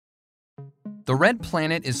The red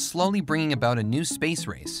planet is slowly bringing about a new space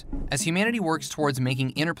race. As humanity works towards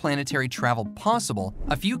making interplanetary travel possible,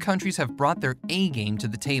 a few countries have brought their A game to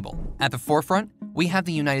the table. At the forefront, we have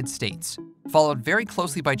the United States, followed very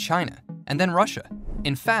closely by China, and then Russia.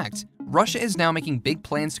 In fact, Russia is now making big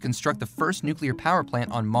plans to construct the first nuclear power plant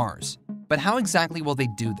on Mars. But how exactly will they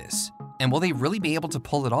do this? And will they really be able to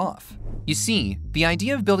pull it off? You see, the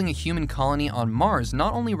idea of building a human colony on Mars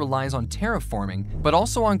not only relies on terraforming, but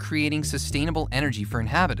also on creating sustainable energy for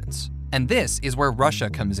inhabitants. And this is where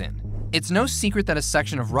Russia comes in. It's no secret that a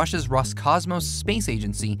section of Russia's Roscosmos space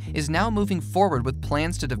agency is now moving forward with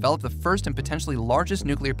plans to develop the first and potentially largest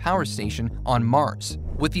nuclear power station on Mars,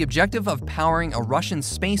 with the objective of powering a Russian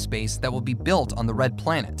space base that will be built on the red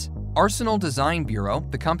planet. Arsenal Design Bureau,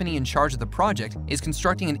 the company in charge of the project, is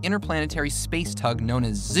constructing an interplanetary space tug known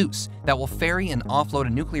as Zeus that will ferry and offload a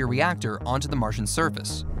nuclear reactor onto the Martian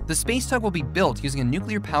surface. The space tug will be built using a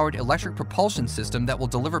nuclear-powered electric propulsion system that will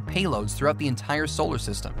deliver payloads throughout the entire solar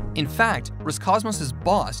system. In fact, Roscosmos'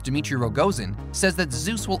 boss, Dmitry Rogozin, says that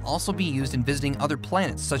Zeus will also be used in visiting other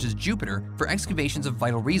planets such as Jupiter for excavations of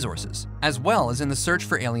vital resources, as well as in the search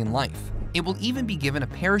for alien life. It will even be given a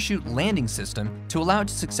parachute landing system to allow it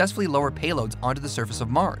to successfully lower payloads onto the surface of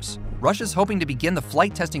Mars. Russia's hoping to begin the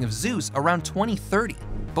flight testing of Zeus around 2030.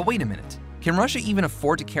 But wait a minute, can Russia even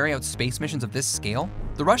afford to carry out space missions of this scale?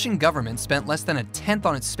 The Russian government spent less than a tenth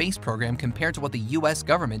on its space program compared to what the US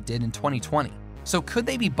government did in 2020. So could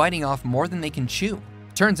they be biting off more than they can chew?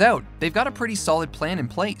 Turns out, they've got a pretty solid plan in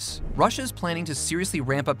place. Russia is planning to seriously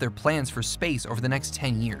ramp up their plans for space over the next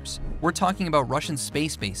 10 years. We're talking about Russian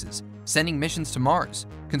space bases, sending missions to Mars,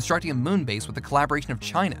 constructing a moon base with the collaboration of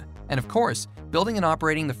China, and of course, building and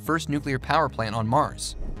operating the first nuclear power plant on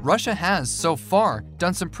Mars. Russia has, so far,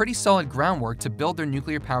 done some pretty solid groundwork to build their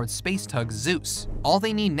nuclear-powered space tug Zeus. All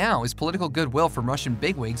they need now is political goodwill from Russian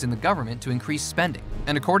bigwigs in the government to increase spending.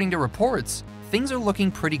 And according to reports, things are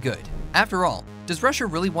looking pretty good. After all, does Russia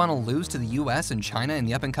really want to lose to the US and China in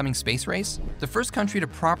the up-and-coming space race? The first country to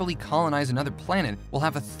properly colonize another planet will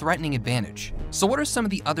have a threatening advantage. So what are some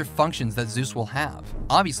of the other functions that Zeus will have?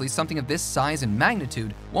 Obviously, something of this size and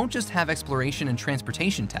magnitude won't just have exploration and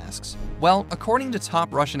transportation tasks. Well, according to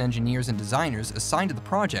top Russian engineers and designers assigned to the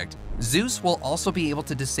project, Zeus will also be able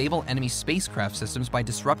to disable enemy spacecraft systems by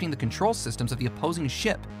disrupting the control systems of the opposing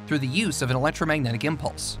ship through the use of an electromagnetic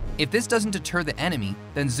impulse. If this doesn't deter the enemy,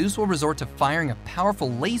 then Zeus will resort to firing a powerful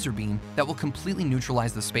laser beam that will completely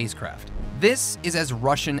neutralize the spacecraft. This is as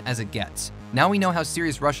Russian as it gets. Now we know how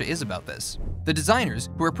serious Russia is about this. The designers,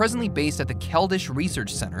 who are presently based at the Keldysh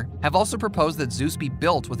Research Center, have also proposed that Zeus be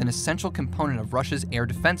built with an essential component of Russia's air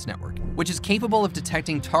defense network, which is capable of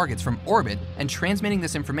detecting targets from orbit and transmitting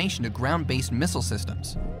this information to ground-based missile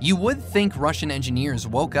systems. You would think Russian engineers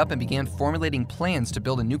woke up and began formulating plans to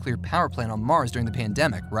build a nuclear power plant on Mars during the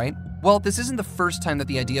pandemic, right? Well, this isn't the first time that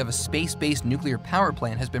the idea of a space-based nuclear power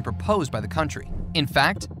plant has been proposed by the country. In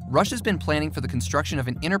fact, Russia's been planning for the construction of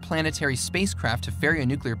an interplanetary spacecraft to ferry a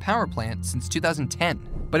nuclear power plant since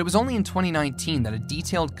 2010. But it was only in 2019 that a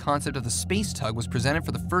detailed concept of the space tug was presented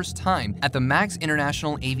for the first time at the MAX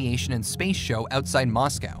International Aviation and Space Show outside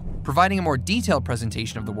Moscow, providing a more detailed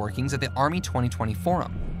presentation of the workings at the Army 2020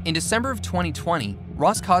 Forum. In December of 2020,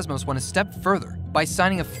 Roscosmos went a step further by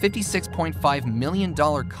signing a $56.5 million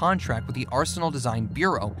contract with the Arsenal Design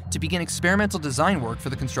Bureau to begin experimental design work for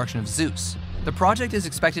the construction of Zeus. The project is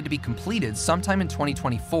expected to be completed sometime in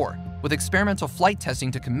 2024, with experimental flight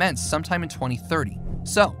testing to commence sometime in 2030.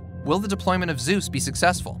 So, will the deployment of Zeus be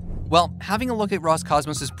successful? Well, having a look at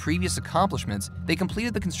Roscosmos' previous accomplishments, they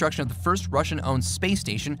completed the construction of the first Russian-owned space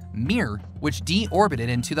station, Mir, which deorbited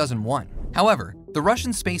in 2001. However, the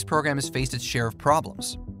Russian space program has faced its share of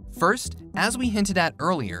problems. First, as we hinted at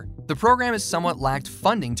earlier, the program has somewhat lacked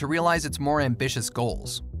funding to realize its more ambitious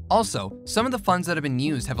goals. Also, some of the funds that have been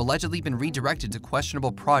used have allegedly been redirected to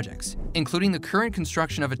questionable projects, including the current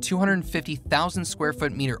construction of a 250,000 square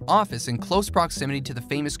meter office in close proximity to the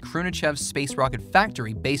famous Khrunichev space rocket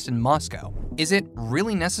factory based in Moscow. Is it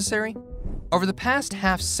really necessary? Over the past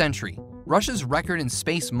half-century, Russia's record in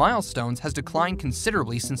space milestones has declined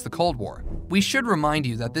considerably since the Cold War. We should remind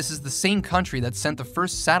you that this is the same country that sent the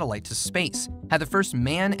first satellite to space, had the first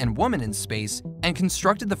man and woman in space, and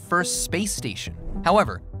constructed the first space station.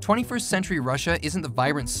 However, 21st century Russia isn't the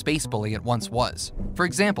vibrant space bully it once was. For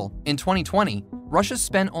example, in 2020, Russia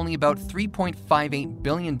spent only about $3.58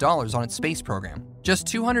 billion on its space program, just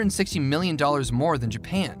 $260 million more than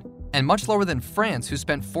Japan, and much lower than France, who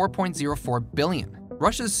spent $4.04 billion.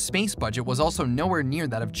 Russia's space budget was also nowhere near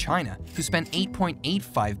that of China, who spent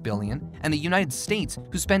 $8.85 billion, and the United States,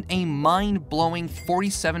 who spent a mind-blowing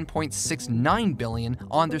 $47.69 billion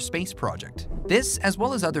on their space project. This, as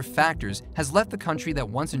well as other factors, has left the country that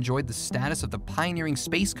once enjoyed the status of the pioneering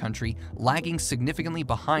space country lagging significantly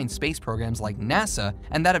behind space programs like NASA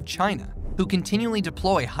and that of China, who continually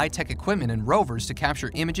deploy high-tech equipment and rovers to capture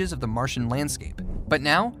images of the Martian landscape. But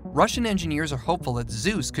now, Russian engineers are hopeful that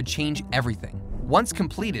Zeus could change everything. Once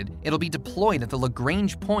completed, it'll be deployed at the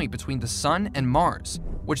Lagrange point between the Sun and Mars,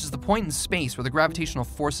 which is the point in space where the gravitational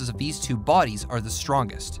forces of these two bodies are the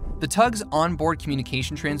strongest. The tug's onboard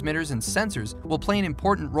communication transmitters and sensors will play an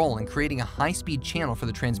important role in creating a high-speed channel for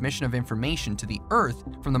the transmission of information to the Earth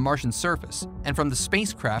from the Martian surface and from the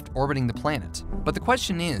spacecraft orbiting the planet. But the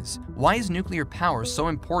question is, why is nuclear power so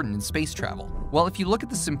important in space travel? Well, if you look at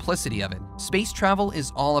the simplicity of it, space travel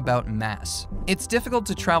is all about mass. It's difficult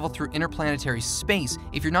to travel through interplanetary space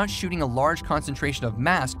if you're not shooting a large concentration of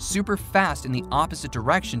mass super fast in the opposite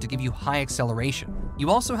direction to give you high acceleration. You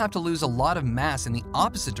also have to lose a lot of mass in the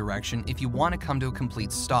opposite direction if you want to come to a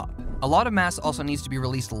complete stop. A lot of mass also needs to be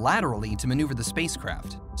released laterally to maneuver the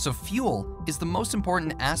spacecraft. So fuel is the most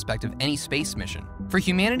important aspect of any space mission. For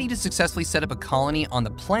humanity to successfully set up a colony on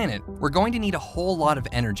the planet, we're going to need a whole lot of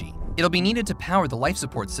energy. It'll be needed to power the life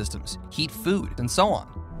support systems, heat food, and so on.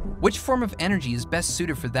 Which form of energy is best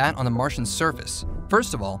suited for that on the Martian surface?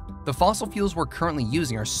 First of all, the fossil fuels we're currently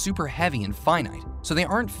using are super heavy and finite, so they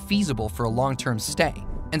aren't feasible for a long-term stay.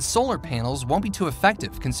 And solar panels won't be too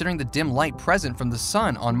effective considering the dim light present from the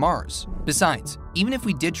sun on Mars. Besides, even if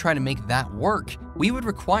we did try to make that work, we would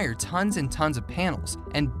require tons and tons of panels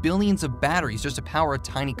and billions of batteries just to power a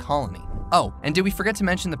tiny colony. Oh, and did we forget to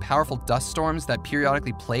mention the powerful dust storms that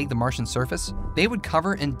periodically plague the Martian surface? They would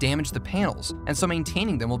cover and damage the panels, and so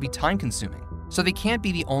maintaining them will be time-consuming. So they can't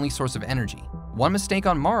be the only source of energy. One mistake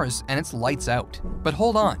on Mars and it's lights out. But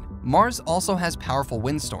hold on, Mars also has powerful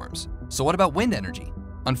windstorms. So what about wind energy?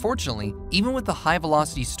 Unfortunately, even with the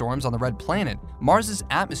high-velocity storms on the red planet, Mars's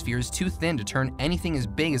atmosphere is too thin to turn anything as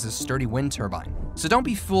big as a sturdy wind turbine. So don't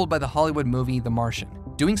be fooled by the Hollywood movie The Martian.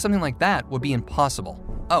 Doing something like that would be impossible.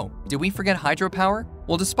 Oh, did we forget hydropower?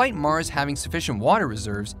 Well, despite Mars having sufficient water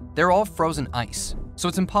reserves, they're all frozen ice, so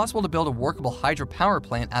it's impossible to build a workable hydropower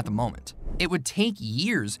plant at the moment. It would take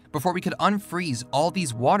years before we could unfreeze all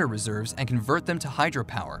these water reserves and convert them to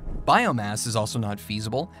hydropower. Biomass is also not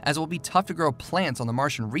feasible, as it will be tough to grow plants on the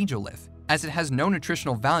Martian regolith, as it has no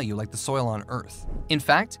nutritional value like the soil on Earth. In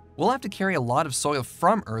fact, we'll have to carry a lot of soil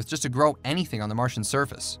from Earth just to grow anything on the Martian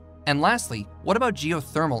surface. And lastly, what about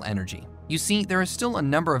geothermal energy? You see, there are still a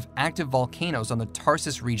number of active volcanoes on the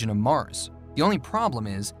Tarsus region of Mars. The only problem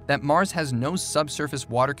is that Mars has no subsurface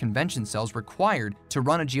water convention cells required to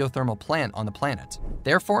run a geothermal plant on the planet.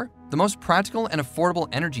 Therefore, the most practical and affordable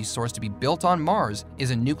energy source to be built on Mars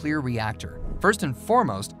is a nuclear reactor. First and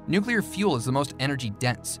foremost, nuclear fuel is the most energy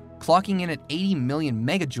dense, clocking in at 80 million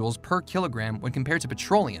megajoules per kilogram when compared to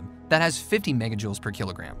petroleum that has 50 megajoules per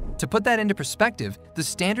kilogram. To put that into perspective, the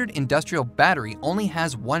standard industrial battery only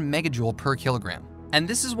has 1 megajoule per kilogram. And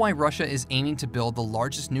this is why Russia is aiming to build the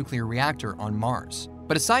largest nuclear reactor on Mars.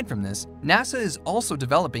 But aside from this, NASA is also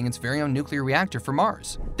developing its very own nuclear reactor for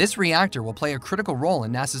Mars. This reactor will play a critical role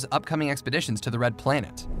in NASA's upcoming expeditions to the Red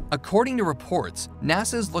Planet. According to reports,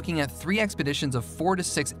 NASA is looking at 3 expeditions of 4 to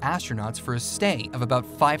 6 astronauts for a stay of about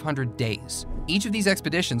 500 days. Each of these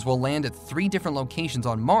expeditions will land at 3 different locations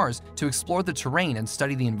on Mars to explore the terrain and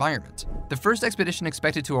study the environment. The first expedition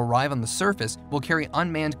expected to arrive on the surface will carry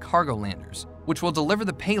unmanned cargo landers, which will deliver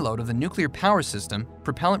the payload of the nuclear power system,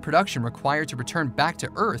 propellant production required to return back to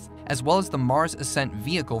Earth, as well as the Mars Ascent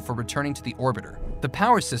Vehicle for returning to the orbiter. The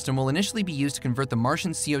power system will initially be used to convert the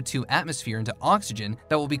Martian CO2 atmosphere into oxygen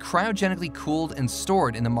that will be cryogenically cooled and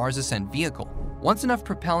stored in the Mars Ascent Vehicle. Once enough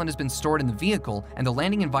propellant has been stored in the vehicle and the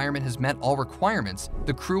landing environment has met all requirements,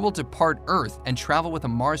 the crew will depart Earth and travel with a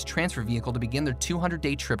Mars transfer vehicle to begin their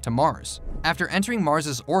 200-day trip to Mars. After entering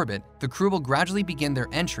Mars's orbit, the crew will gradually begin their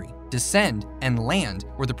entry, descend, and land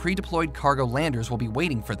where the pre-deployed cargo landers will be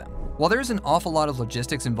waiting for them. While there is an awful lot of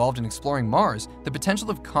logistics involved in exploring Mars, the potential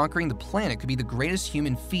of conquering the planet could be the greatest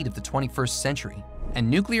human feat of the 21st century. And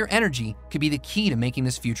nuclear energy could be the key to making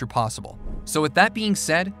this future possible. So with that being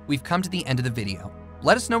said, we've come to the end of the video.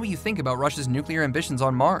 Let us know what you think about Russia's nuclear ambitions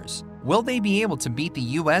on Mars. Will they be able to beat the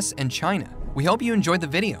US and China? We hope you enjoyed the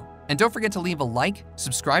video. And don't forget to leave a like,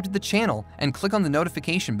 subscribe to the channel, and click on the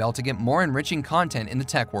notification bell to get more enriching content in the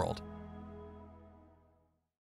tech world.